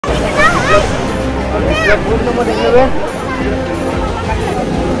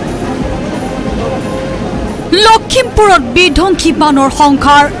লখিমপুৰত বিধ্বংসী বানৰ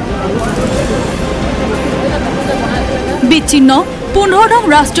সংখাৰ বিচ্ছিন্ন 15 নং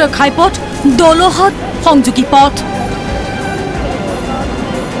ৰাষ্ট্ৰীয় ঘাইপথ দলহাট সংযোগী পথ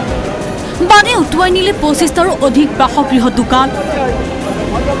বানে উটুৱাই নিলে 25টাৰো অধিক বাসগৃহ দোকান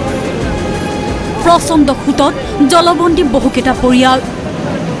প্ৰচণ্ড খুটত জলবন্দী বহুকেইটা পৰিয়াল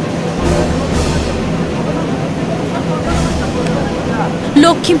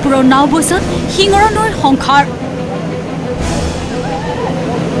লখিমপুৰৰ নাওবৈচাত শিঙৰা নৈৰ সংখাৰ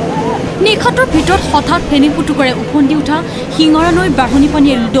নিশাটোৰ ভিতৰত হঠাৎ ফেনী ফুটুকৰে উফন্দি উঠা শিঙৰা নৈৰ বাঢ়নি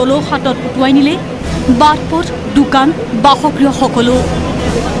পানীয়ে দলহাটত উটুৱাই নিলে বাটপথ দোকান বাসগৃহ সকলো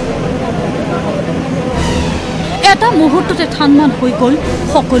এটা মুহূৰ্ততে থানমান হৈ গ'ল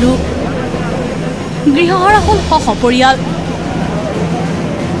সকলো গৃহহাৰা হ'ল সপৰিয়াল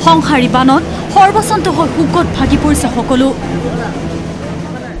সংসাৰী বানত সৰ্বশান্ত হৈ শোকত ভাগি পৰিছে সকলো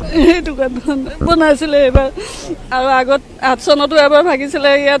দোকানখন বনাইছিলে এবাৰ আৰু আগত 8 চনতো এবাৰ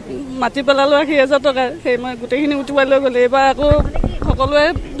ভাগিছিলে ইয়াত মাটি পেলালো 80,000 টকা সেই মই গোটেইখিনি উঠুৱাই লৈ গ'লে এবাৰ আকৌ সকলোৱে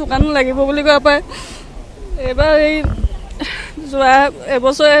দোকান লাগিব বুলি কোৱা পায় এবাৰ এই যোৱা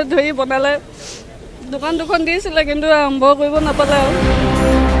এবছৰে ধৰি বনালে দোকান দুখন দিছিলে কিন্তু আৰম্ভ কৰিব নাপালে আৰু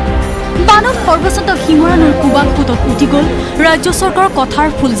বানত সৰ্বশান্ত শিঙৰা নৈৰ কোবাল সোঁতত উঠি গ'ল ৰাজ্য চৰকাৰৰ কথাৰ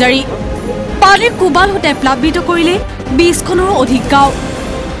ফুলজাৰি পানীৰ কোবাল সোঁতে প্লাবিত কৰিলে 20খনৰো অধিক গাঁও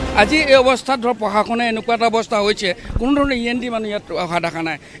আজি এই অৱস্থাত ধৰ প্ৰশাসনে এনেকুৱা এটা অৱস্থা হৈছে কোনো ধৰণৰ END মানুহ ইয়াত অহা দেখা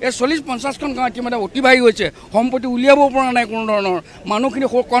নাই এই 40-50খন গাঁও ইতিমধ্যে অতিবাহী হৈছে সম্পত্তি উলিয়াব পৰা নাই কোনো ধৰণৰ মানুহখিনি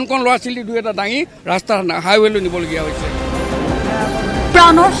কণ কণ ল'ৰা ছোৱালী দুই এটা দাঙি ৰাস্তা হাইৱেলৈ নিবলগীয়া হৈছে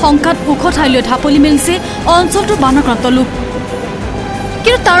প্ৰাণৰ শংকাত ওখ ঠাইলৈ ঢাপলি মেলিছে অঞ্চলটোৰ বানাক্ৰান্ত লোক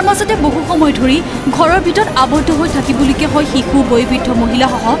কিন্তু তাৰ মাজতে বহু সময় ধৰি ঘৰৰ ভিতৰত আবদ্ধ হৈ থাকিবলগীয়া হয় শিশু বয়োবৃদ্ধ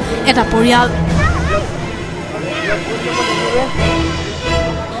মহিলাসহ এটা পৰিয়াল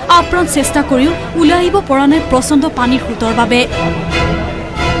আপ্ৰাণ চেষ্টা কৰিও ওলাই আহিব পৰা নাই প্ৰচণ্ড পানীৰ সোঁতৰ বাবে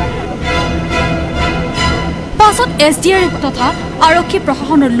পাছত SDRF তথা আৰক্ষী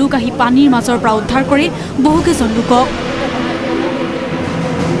প্ৰশাসনৰ লোক আহি পানীৰ মাজৰ পৰা উদ্ধাৰ কৰি বহুকেইজন লোকক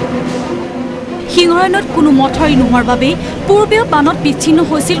শিঙৰা নৈত কোনো মথাউৰি নোহোৱাৰ বাবে পূৰ্বেও বানত বিচ্ছিন্ন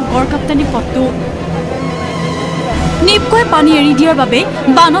হৈছিল গড়কাপ্তানি পথটো নিপকৈ পানী এৰি দিয়াৰ বাবে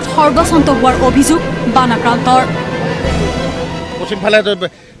বানত সৰ্বশান্ত হোৱাৰ অভিযোগ বানাক্ৰান্তৰ পশ্চিমফালে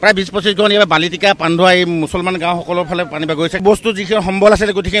প্ৰায় 20-25 খন ইয়াৰ বালিটিকা পাণ্ডুৱা এই মুছলমান গাঁওসকলৰ ফালে পানী বাগৰিছে বস্তু যিখিনি সম্বল আছে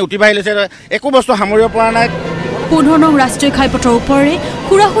গোটেইখিনি উঠিবাহি লৈছে একো বস্তু সামৰিব পৰা নাই 15 নং ৰাষ্ট্ৰীয় ঘাইপথৰ ওপৰেৰে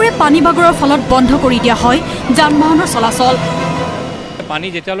খুৰাখুৰে পানী বাগৰৰ ফলত বন্ধ কৰি দিয়া হয় যান বাহনৰ চলাচল পানী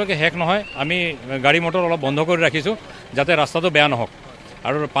যেতিয়ালৈকে শেষ নহয় আমি গাড়ী মটৰ অলপ বন্ধ কৰি ৰাখিছোঁ যাতে ৰাস্তাটো বেয়া নহওক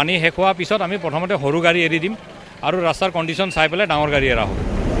আৰু পানী শেষ হোৱাৰ পিছত আমি প্ৰথমতে সৰু গাড়ী এৰি দিম আৰু ৰাস্তাৰ কণ্ডিশ্যন চাই পেলাই ডাঙৰ গাড়ী এৰা হ'ব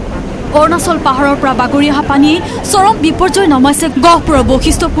অৰুণাচল পাহাৰৰ পৰা বাগৰি অহা পানীয়ে চৰম বিপৰ্যয় নমাইছে গহপুৰৰ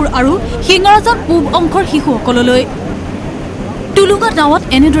বশিষ্ঠপুৰ আৰু শিঙৰাজান পূব অংশৰ শিশুসকললৈ টুলুঙা নাৱত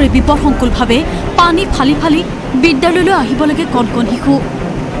এনেদৰে বিপদসংকুলভাৱে পানী ফালি ফালি বিদ্যালয়লৈ আহিব লাগে কণ কণ শিশু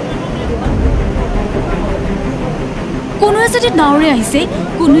কোনোৱে যদি নাৱৰে আহিছে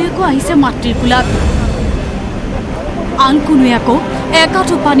কোনোৱে আকৌ আহিছে মাতৃৰ কোলাত আন কোনোৱে আকৌ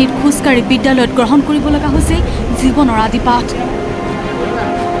একাঠু পানীত খোজকাঢ়ি বিদ্যালয়ত গ্ৰহণ কৰিব লগা হৈছে জীৱনৰ আদিপাঠ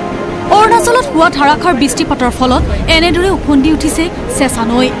অৰুণাচলত হোৱা ধাৰাসাৰ বৃষ্টিপাতৰ ফলত এনেদৰে উফন্দি উঠিছে চেঁচা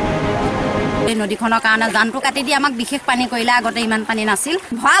নৈ এই নদীখনৰ কাৰণে জানটো কাটি দি আমাক বিশেষ পানী কৰিলে আগতে ইমান পানী নাছিল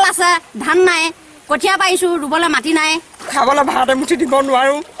ভঁৰাল আছে ধান নাই কঠীয়া পাইছো ৰুবলৈ মাটি নাই খাবলৈ ভাত এমুঠি দিব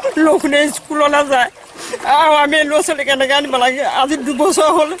নোৱাৰো ল'ৰাখিনি স্কুললৈ যায় আৰু আমি ল'ৰা ছোৱালী কেনেকৈ আনিব লাগে আজি 2 বছৰ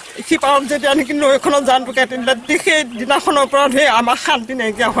হ'ল সিপাৰত যেতিয়া নেকি নৈখনত জানটো কাটি দিলে সেই দিনাখনৰ পৰা ধৰি আমাৰ শান্তি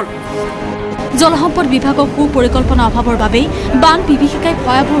নাইকিয়া হ'ল জলসম্পদ বিভাগৰ সুপৰিকল্পনা অভাৱৰ বাবেই বান বিভীষিকাই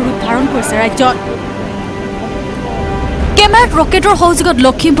ভয়াৱহ ৰূপ ধাৰণ কৰিছে ৰাজ্যত কেমেৰাত ৰকেটৰ সহযোগত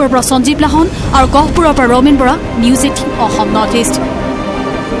লখিমপুৰৰ পৰা সঞ্জীৱ লাহন আৰু গহপুৰৰ পৰা Ramen Bora news 18 Assam north east